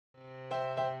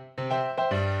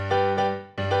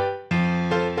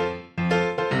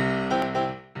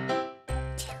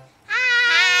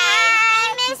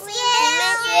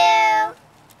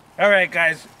All right,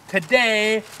 guys.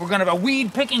 Today we're gonna have a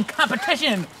weed picking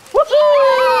competition.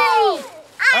 Woohoo!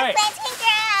 I'm planting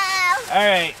girl. All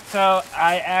right. So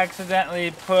I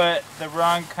accidentally put the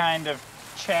wrong kind of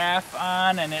chaff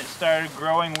on, and it started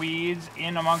growing weeds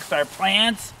in amongst our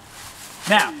plants.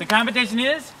 Now the competition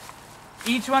is: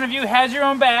 each one of you has your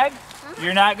own bag.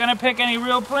 You're not gonna pick any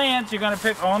real plants. You're gonna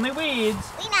pick only weeds.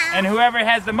 We know. And whoever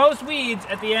has the most weeds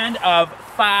at the end of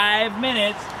 5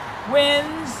 minutes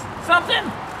wins something.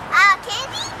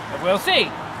 Candy? We'll see.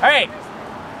 All right,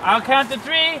 I'll count to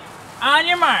 3. On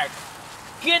your mark,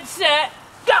 get set,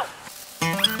 go!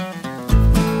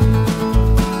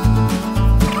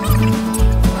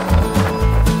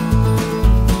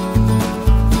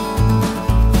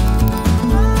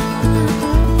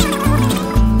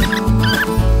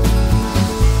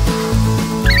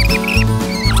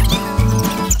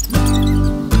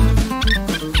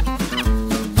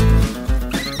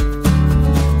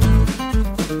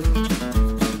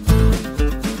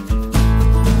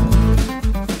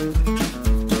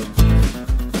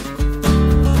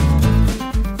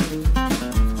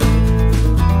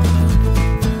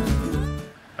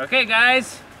 Okay,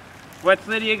 guys, what's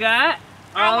Lydia got?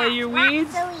 All of your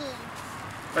weeds? Lots of weeds.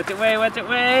 What's it weigh? What's it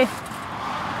weigh?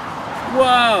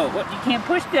 Whoa, what, you can't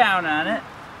push down on it.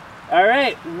 All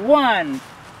right,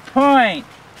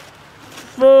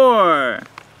 1.4.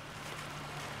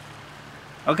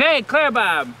 Okay, Claire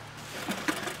Bob.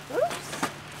 Oops.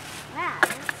 Wow.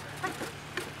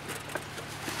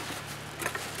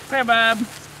 Claire Bob.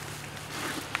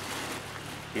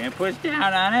 Can't push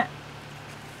down on it.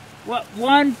 What,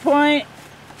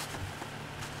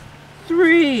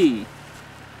 1.3?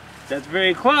 That's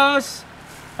very close.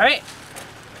 All right,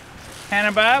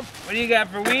 Hannah Bob, what do you got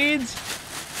for weeds?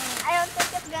 I don't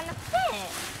think it's gonna fit.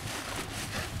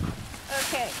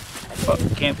 Okay. Oh,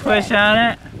 can't push on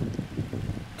it.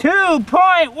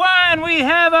 2.1, we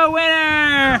have a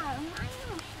winner.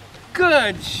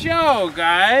 Good show,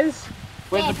 guys.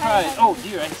 Where's the prize? Oh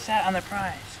dear, I sat on the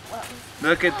prize.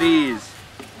 Look at these.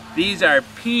 These are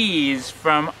peas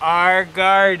from our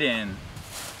garden.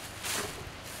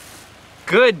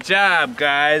 Good job,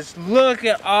 guys. Look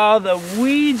at all the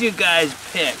weeds you guys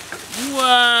picked.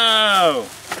 Whoa.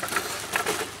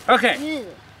 Okay.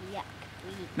 Yuck.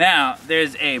 Now,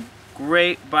 there's a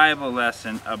great Bible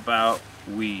lesson about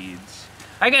weeds.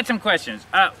 I got some questions.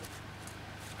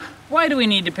 Why do we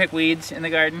need to pick weeds in the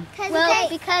garden? Well,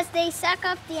 because they suck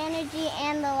up the energy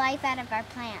and the life out of our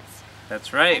plants.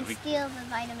 That's right. And steal the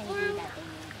vitamin D that they need.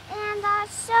 And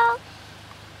also,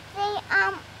 they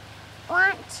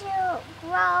want to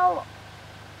grow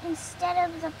instead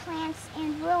of the plants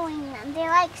and ruining them. They're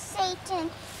like Satan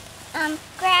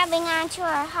grabbing onto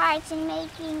our hearts and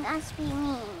making us be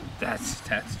mean. That's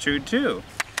true too.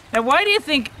 Now, why do you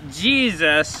think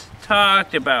Jesus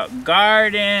talked about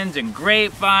gardens and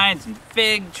grapevines and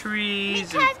fig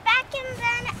trees? Because back in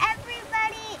then,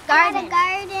 everybody had a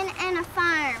garden and a farm.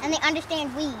 And they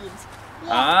understand weeds.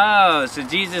 Yeah. Oh, so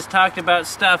Jesus talked about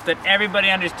stuff that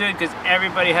everybody understood because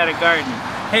everybody had a garden.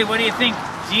 Hey, what do you think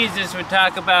Jesus would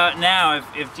talk about now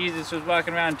if Jesus was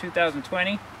walking around in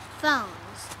 2020? Phones.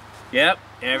 Yep,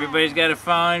 everybody's got a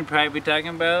phone, probably be talking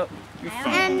about your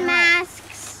phone. And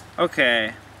masks.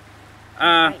 Okay.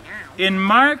 Right now. In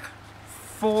Mark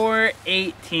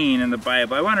 4:18 in the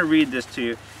Bible, I want to read this to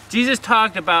you. Jesus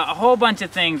talked about a whole bunch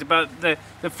of things, about the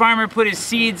farmer put his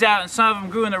seeds out and some of them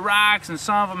grew in the rocks and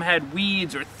some of them had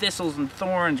weeds or thistles and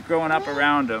thorns growing up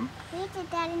around them. We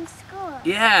did that in school.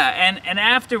 Yeah, and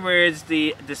afterwards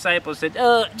the disciples said,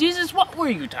 Jesus, what were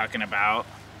you talking about?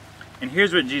 And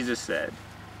here's what Jesus said.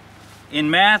 In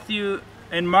Mark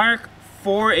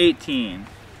 4:18,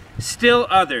 still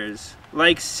others,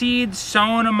 like seeds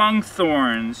sown among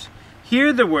thorns,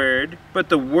 hear the word, but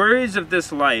the worries of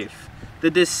this life, the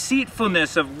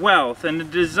deceitfulness of wealth and the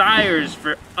desires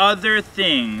for other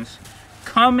things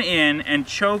come in and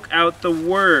choke out the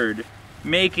word,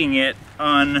 making it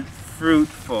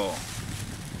unfruitful.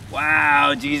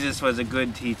 Wow, Jesus was a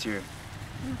good teacher.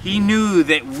 He knew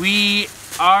that we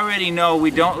already know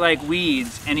we don't like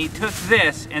weeds, and he took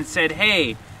this and said,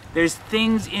 hey, there's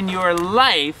things in your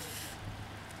life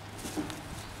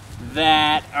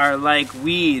that are like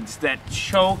weeds that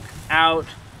choke out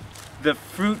the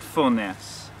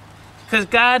fruitfulness. Because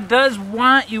God does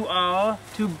want you all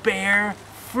to bear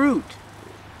fruit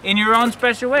in your own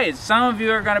special ways. Some of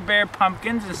you are going to bear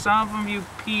pumpkins and some of you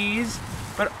peas,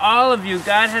 but all of you,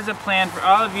 God has a plan for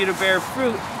all of you to bear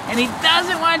fruit, and he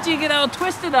doesn't want you to get all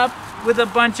twisted up with a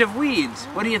bunch of weeds.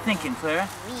 What are you thinking, Clara?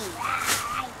 Weeds.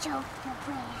 I choked the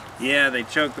plant. Yeah, they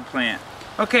choke the plant.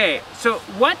 Okay, so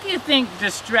what do you think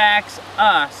distracts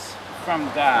us from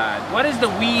God? What is the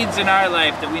weeds in our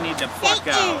life that we need to pluck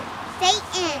out?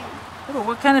 Satan. Oh,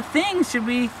 what kind of things should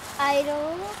we?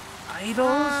 Idol.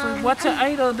 Idols? What's an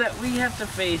idol that we have to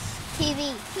face?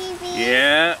 TV.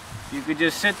 Yeah, you could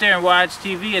just sit there and watch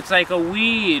TV. It's like a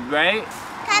weed, right?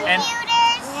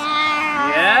 Computers.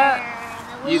 Yeah.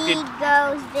 The weed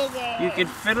goes bigger. You could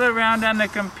fiddle around on the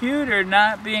computer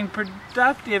not being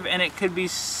productive, and it could be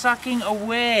sucking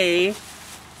away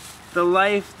the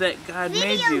life that God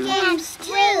made you. Video games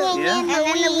too. Yeah. And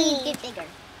then the weeds get bigger.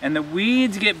 And the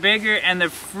weeds get bigger and the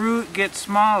fruit gets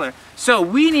smaller. So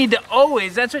we need to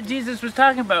always, that's what Jesus was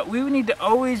talking about, we need to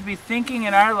always be thinking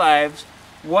in our lives,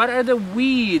 what are the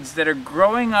weeds that are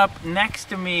growing up next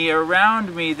to me,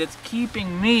 around me, that's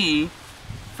keeping me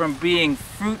from being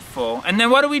fruitful? And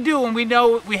then what do we do when we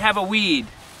know we have a weed?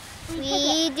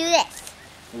 We do this.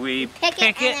 We Pick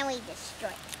it and then we destroy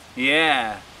it.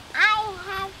 Yeah. I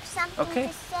have something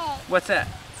to say. What's that?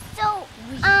 So,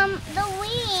 the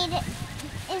weed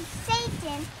is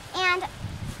Satan,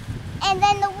 and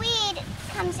then the weed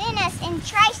comes in us and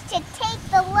tries to take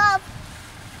the love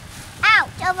out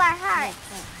of our hearts.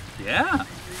 Yeah.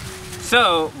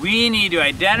 So we need to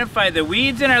identify the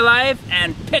weeds in our life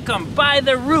and pick them by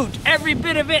the root, every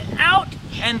bit of it out,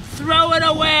 and throw it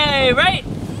away, right?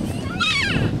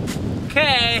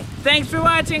 Okay, thanks for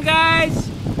watching, guys.